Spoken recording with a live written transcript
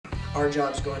Our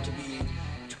job is going to be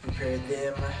to prepare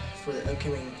them for the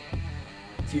upcoming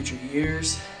future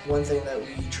years. One thing that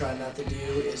we try not to do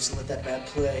is let that bad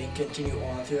play continue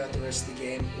on throughout the rest of the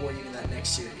game or even that next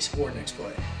series or next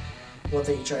play. One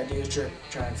thing you try to do is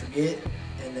try and forget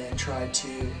and then try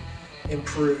to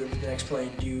improve the next play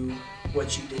and do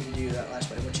what you didn't do that last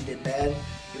play. What you did bad,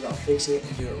 you're going to fix it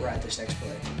and do it right this next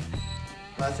play.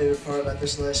 My favorite part about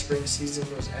this last spring season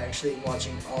was actually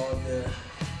watching all of the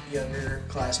younger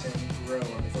classmen grow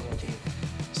on the football team.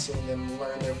 Seeing them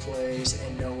learn their plays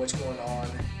and know what's going on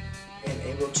and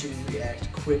able to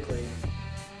react quickly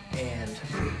and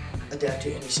adapt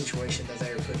to any situation that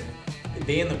they are put in.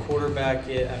 Being the quarterback,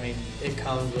 it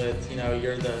comes with,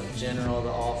 you're the general of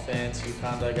the offense. You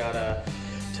kind of got to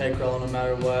take roll no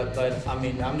matter what. But,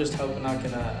 I'm just hoping I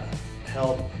can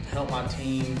help my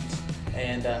team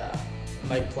and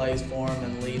make plays for them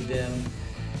and lead them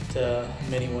to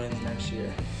many wins next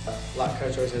year. Like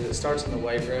Coach always says, it starts in the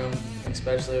weight room,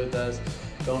 especially with us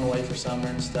going away for summer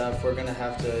and stuff. We're going to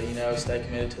have to, stay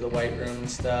committed to the weight room and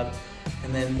stuff.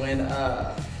 And then when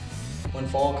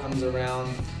fall comes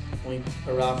around, when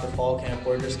we arrive for fall camp,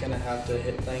 we're just going to have to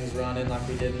hit things running like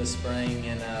we did in the spring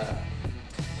and,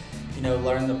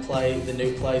 learn the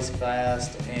new plays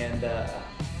fast and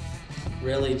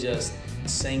really just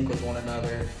sync with one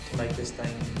another to make this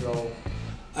thing roll.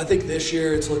 I think this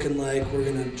year it's looking like we're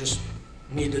going to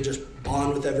need to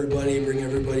bond with everybody, bring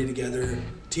everybody together,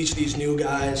 teach these new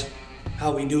guys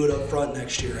how we do it up front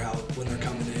next year, when they're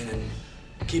coming in, and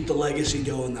keep the legacy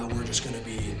going that we're just going to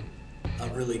be a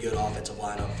really good offensive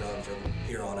line up front from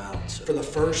here on out. So for the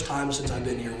first time since I've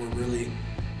been here, we're really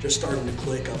just starting to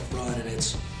click up front, and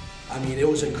it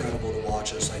was incredible to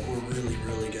watch us. Like, we're really,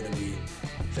 really going to be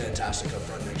fantastic up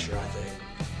front next year, I think.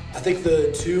 I think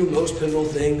the two most pivotal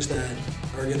things that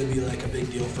are going to be like a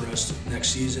big deal for us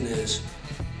next season is,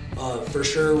 for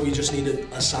sure, we just need to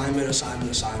assignment.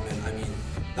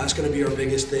 That's going to be our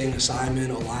biggest thing,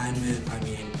 assignment, alignment.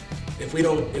 If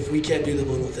we can't do the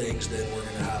little things, then we're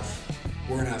going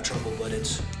to have trouble, but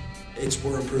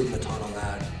we're improving a ton on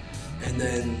that. And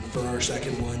then for our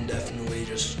second one, definitely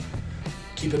just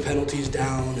keeping penalties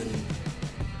down and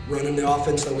running the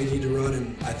offense that we need to run,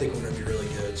 and I think we're going to be really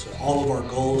good. So all of our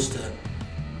goals to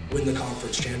win the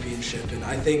conference championship, and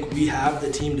I think we have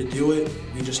the team to do it.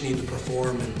 We just need to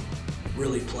perform and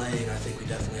really play, and I think we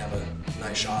definitely have a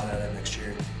nice shot at it next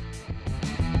year.